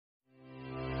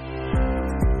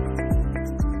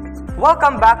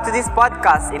Welcome back to this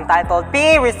podcast entitled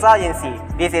PE Resiliency.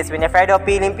 This is Winifredo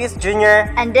P. Limpius Jr.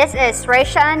 And this is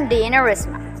Raishan Dina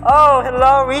Risma. Oh,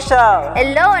 hello, Rachel.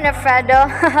 Hello, Winifredo.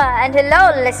 And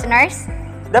hello, listeners.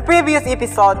 The previous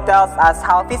episode tells us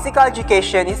how physical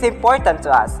education is important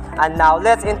to us, and now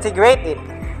let's integrate it.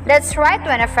 That's right,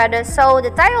 Winifredo. So,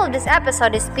 the title of this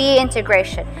episode is PE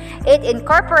Integration. It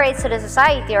incorporates to the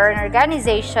society or an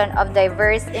organization of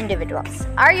diverse individuals.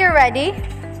 Are you ready?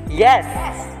 Yes.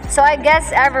 So, I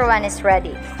guess everyone is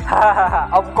ready.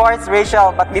 Of course,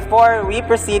 Rachel, but before we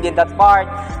proceed in that part,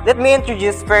 let me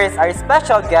introduce first our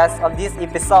special guest of this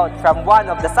episode from one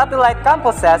of the satellite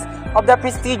campuses of the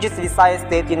prestigious Visayas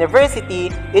State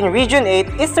University in Region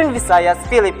 8, Eastern Visayas,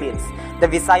 Philippines. The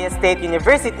Visayas State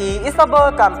University is a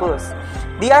Bohol campus.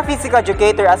 They are physical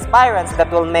educator aspirants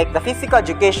that will make the physical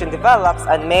education develops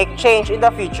and make change in the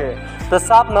future. To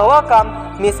stop now welcome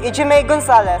Ms. Ijime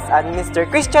Gonzalez and Mr.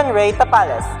 Christian Ray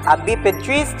Tapales, a BPED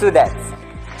 3 students.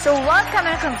 So, welcome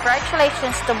and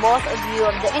congratulations to both of you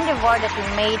of the endeavor that you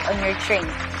made on your training.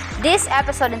 This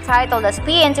episode entitled as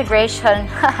PE Integration,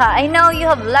 I know you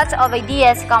have lots of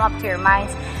ideas come up to your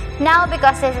minds now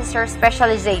because this is your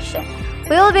specialization.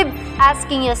 We will be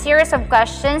asking you a series of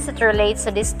questions that relates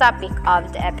to this topic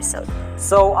of the episode.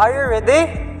 So, are you ready?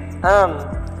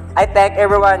 I think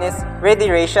everyone is ready,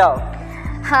 Rachel.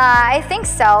 I think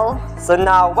so. So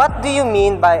now, what do you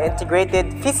mean by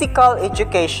integrated physical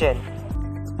education?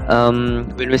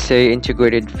 When we say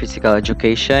integrated physical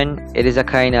education, it is a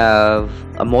kind of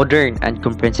a modern and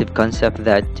comprehensive concept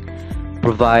that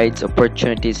provides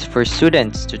opportunities for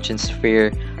students to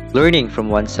transfer learning from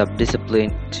one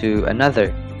sub-discipline to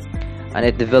another, and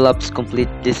it develops complete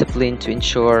discipline to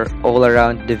ensure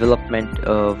all-around development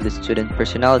of the student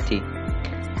personality.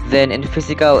 Then in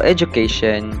physical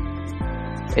education,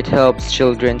 it helps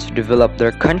children to develop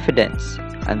their confidence,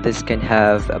 and this can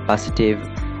have a positive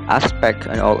aspect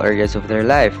on all areas of their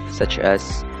life, such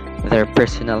as their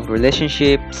personal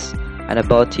relationships, an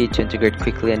ability to integrate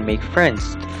quickly and make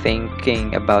friends,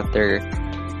 thinking about their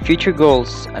future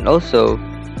goals, and also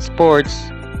sports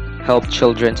help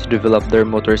children to develop their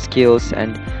motor skills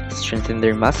and strengthen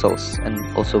their muscles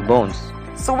and also bones.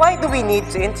 So why do we need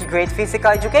to integrate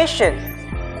physical education?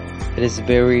 It is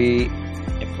very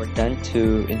important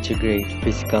to integrate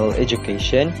physical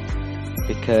education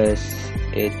because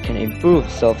it can improve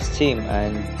self-esteem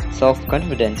and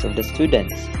self-confidence of the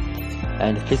students.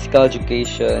 And physical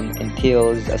education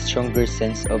entails a stronger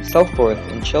sense of self-worth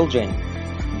in children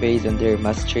based on their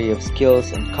mastery of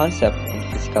skills and concept in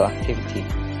physical activity.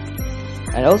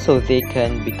 And also they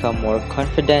can become more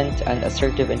confident and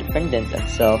assertive, independent, and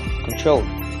self-controlled.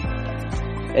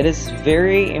 It is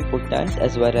very important,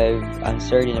 as what I've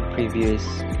answered in the previous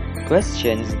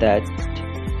questions, that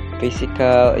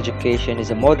physical education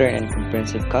is a modern and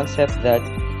comprehensive concept that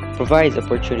provides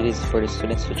opportunities for the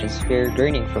students to transfer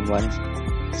learning from one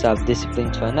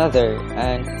sub-discipline to another,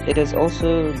 and it has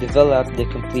also developed the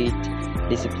complete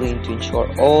discipline to ensure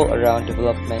all-around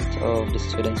development of the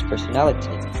student's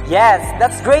personality. Yes,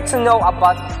 that's great to know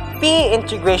about PE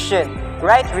integration,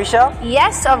 right, Rachel?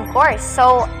 Yes, of course.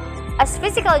 So, as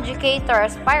physical educator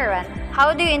aspirant,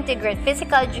 how do you integrate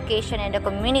physical education in the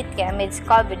community amidst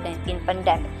COVID-19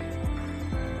 pandemic?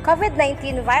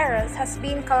 COVID-19 virus has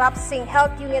been collapsing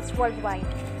health units worldwide.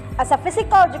 As a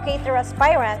physical educator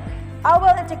aspirant, I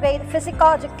will integrate physical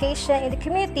education in the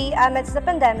community amidst the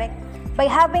pandemic by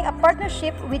having a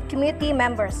partnership with community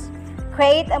members,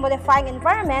 create a modifying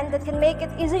environment that can make it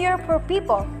easier for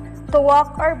people to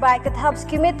walk or bike that helps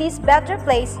communities better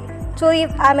place to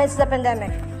live amidst the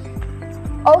pandemic.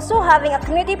 Also having a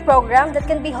community program that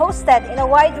can be hosted in a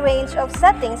wide range of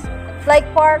settings like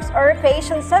parks or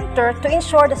recreation center to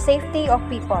ensure the safety of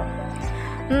people.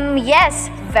 Yes,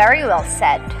 very well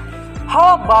said.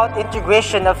 How about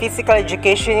integration of physical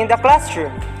education in the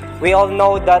classroom? We all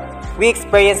know that we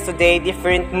experience today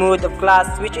different mood of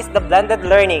class, which is the blended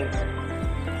learning.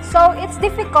 So it's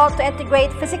difficult to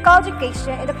integrate physical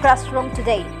education in the classroom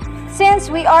today, since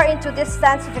we are into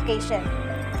distance education.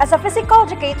 As a physical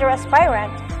educator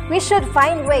aspirant, we should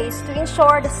find ways to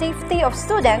ensure the safety of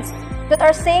students that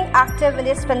are staying active in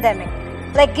this pandemic,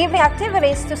 like giving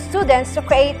activities to students to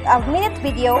create a minute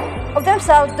video of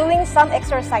themselves doing some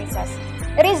exercises.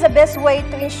 It is the best way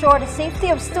to ensure the safety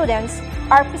of students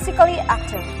are physically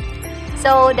active.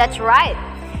 So that's right.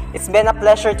 It's been a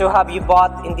pleasure to have you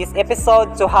both in this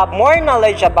episode to have more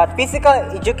knowledge about physical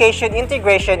education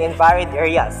integration in varied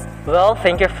areas. Well,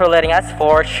 thank you for letting us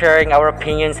for sharing our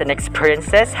opinions and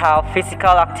experiences how physical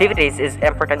activities is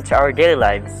important to our daily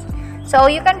lives. So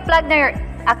you can plug your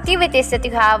activities that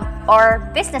you have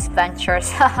or business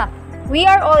ventures. We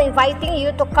are all inviting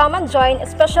you to come and join,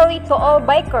 especially to all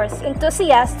bikers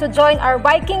enthusiasts, to join our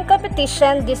biking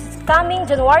competition this coming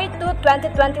January 2,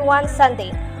 2021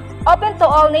 Sunday. Open to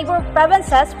all neighbor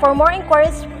provinces. For more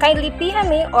inquiries, kindly PM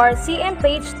me or CM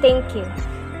page. Thank you.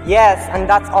 Yes, and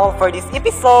that's all for this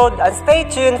episode, and stay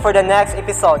tuned for the next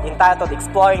episode entitled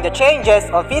Exploring the Changes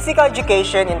of Physical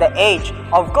Education in the Age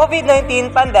of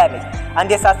COVID-19 Pandemic.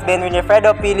 And this has been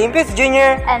Winifredo P. Limpis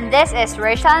Jr. And this is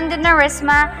Rachel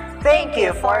Dinarisma. Thank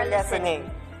you for listening.